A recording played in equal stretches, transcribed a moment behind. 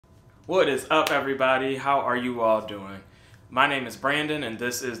What is up, everybody? How are you all doing? My name is Brandon, and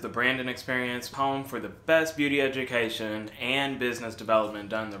this is the Brandon Experience, home for the best beauty education and business development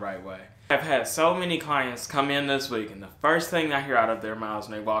done the right way. I've had so many clients come in this week, and the first thing I hear out of their mouths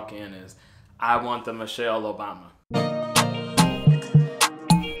when they walk in is, I want the Michelle Obama.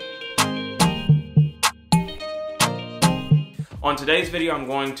 On today's video, I'm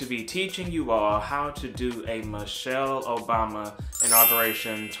going to be teaching you all how to do a Michelle Obama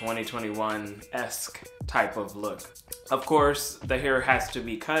Inauguration 2021-esque type of look. Of course, the hair has to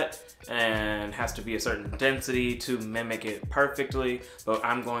be cut and has to be a certain density to mimic it perfectly, but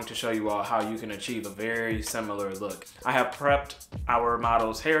I'm going to show you all how you can achieve a very similar look. I have prepped our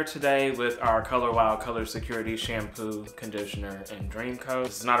model's hair today with our Color Wow Color Security shampoo, conditioner, and dream coat.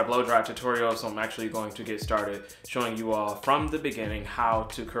 This is not a blow dry tutorial, so I'm actually going to get started showing you all from the beginning how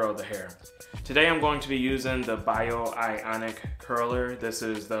to curl the hair. Today I'm going to be using the Bio-Ionic curler. This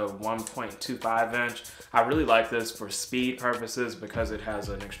is the 1.25 inch. I really like this for speed purposes because it has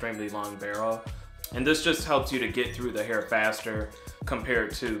an extremely long barrel. And this just helps you to get through the hair faster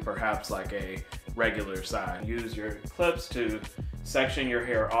compared to perhaps like a regular side. Use your clips to section your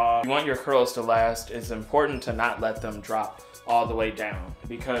hair off. If you want your curls to last, it's important to not let them drop all the way down,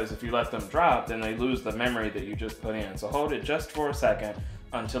 because if you let them drop, then they lose the memory that you just put in. So hold it just for a second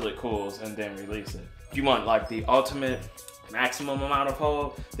until it cools and then release it. If you want like the ultimate maximum amount of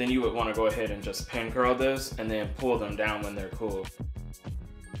hold, then you would want to go ahead and just pin curl this and then pull them down when they're cool.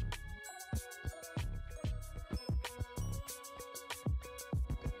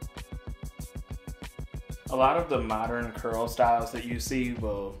 A lot of the modern curl styles that you see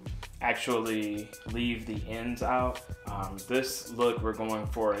will actually leave the ends out. This look, we're going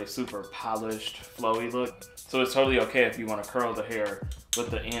for a super polished, flowy look. So it's totally okay if you want to curl the hair with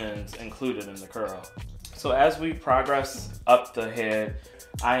the ends included in the curl. So as we progress up the head,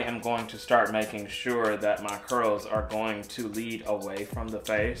 I am going to start making sure that my curls are going to lead away from the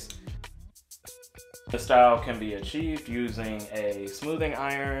face. The style can be achieved using a smoothing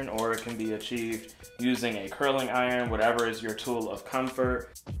iron, or it can be achieved using a curling iron, whatever is your tool of comfort.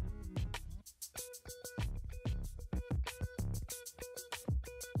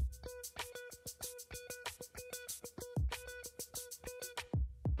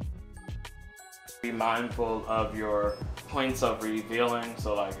 Be mindful of your points of revealing.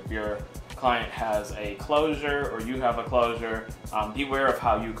 So like if your client has a closure or you have a closure, beware of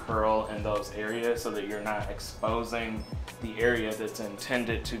how you curl in those areas so that you're not exposing the area that's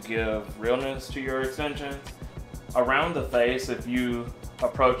intended to give realness to your extensions. Around the face, if you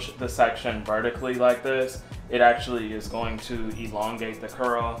approach the section vertically like this, it actually is going to elongate the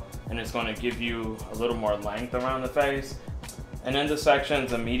curl and it's going to give you a little more length around the face. And in the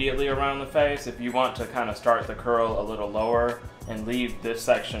sections immediately around the face, if you want to kind of start the curl a little lower and leave this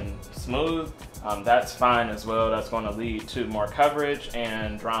section smooth, that's fine as well. That's going to lead to more coverage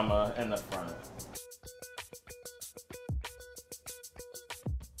and drama in the front.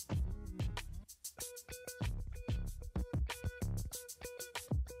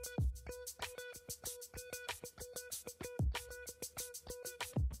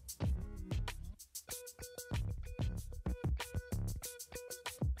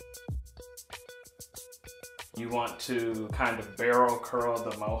 You want to kind of barrel curl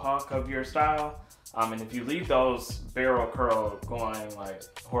the mohawk of your style. And if you leave those barrel curl going like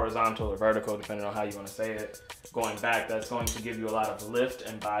horizontal or vertical, depending on how you want to say it, going back, that's going to give you a lot of lift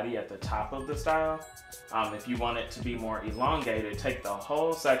and body at the top of the style. If you want it to be more elongated, take the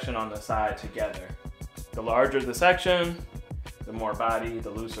whole section on the side together. The larger the section, the more body,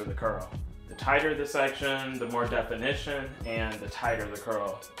 the looser the curl. The tighter the section, the more definition, and the tighter the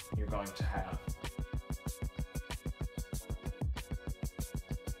curl you're going to have.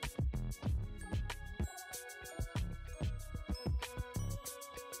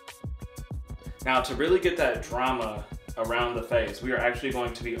 Now, to really get that drama around the face, we are actually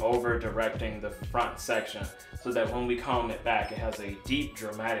going to be over directing the front section so that when we comb it back, it has a deep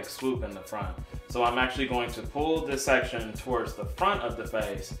dramatic swoop in the front. So I'm actually going to pull this section towards the front of the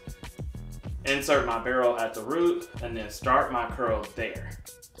face, insert my barrel at the root, and then start my curl there.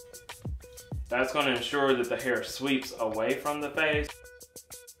 That's going to ensure that the hair sweeps away from the face.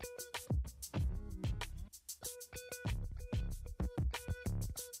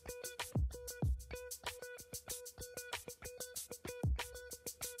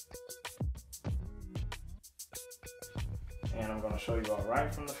 And I'm going to show you all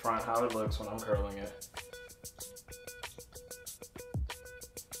right from the front how it looks when I'm curling it.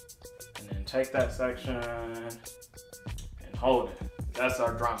 And then take that section and hold it. That's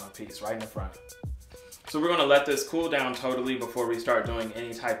our drama piece right in the front. So we're gonna let this cool down totally before we start doing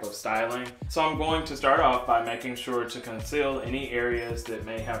any type of styling. So I'm going to start off by making sure to conceal any areas that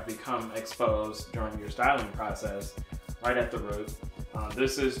may have become exposed during your styling process right at the root.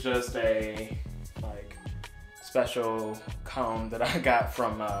 This is just a special comb that I got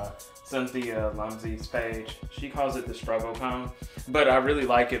from Cynthia Lumsey's page. She calls it the struggle comb, but I really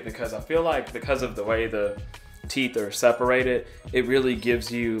like it because I feel like because of the way the teeth are separated, it really gives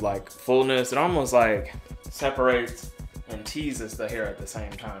you like fullness. It almost like separates and teases the hair at the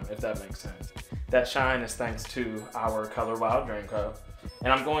same time, if that makes sense. That shine is thanks to our Color Wild Dreamcoat.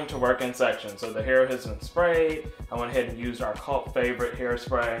 And I'm going to work in sections. So the hair has been sprayed. I went ahead and used our cult favorite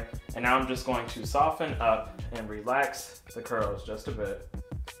hairspray. And now I'm just going to soften up and relax the curls just a bit.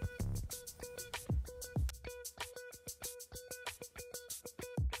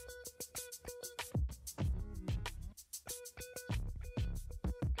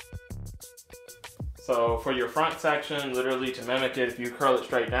 So for your front section, literally to mimic it, if you curl it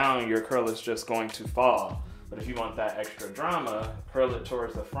straight down, your curl is just going to fall. But if you want that extra drama, curl it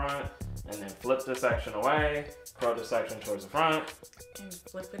towards the front and then flip the section away, curl the section towards the front. And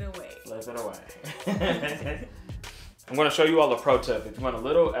flip it away. Flip it away. I'm gonna show you all a pro tip. If you want a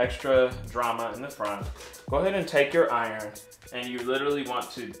little extra drama in the front, go ahead and take your iron and you literally want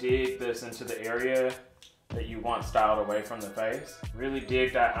to dig this into the area that you want styled away from the face. Really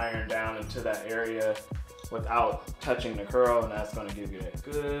dig that iron down into that area without touching the curl, and that's gonna give you that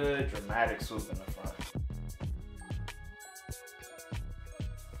good dramatic swoop in the front.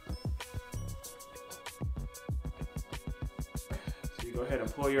 So you go ahead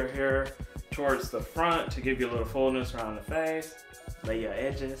and pull your hair towards the front to give you a little fullness around the face. Lay your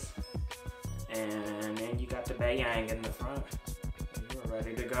edges, and then you got the bayang in the front. You're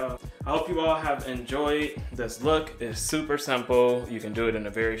ready to go. I hope you all have enjoyed this look. It's super simple. You can do it in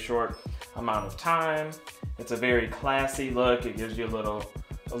a very short amount of time. It's a very classy look. It gives you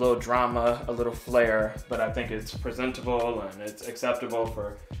a little drama, a little flair, but I think it's presentable and it's acceptable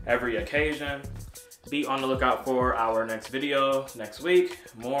for every occasion. Be on the lookout for our next video next week.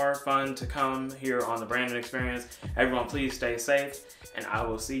 More fun to come here on the Brandon Experience. Everyone, please stay safe, and I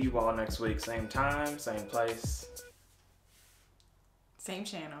will see you all next week. Same time, same place. Same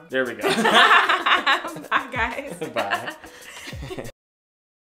channel. There we go. Bye, guys. Bye.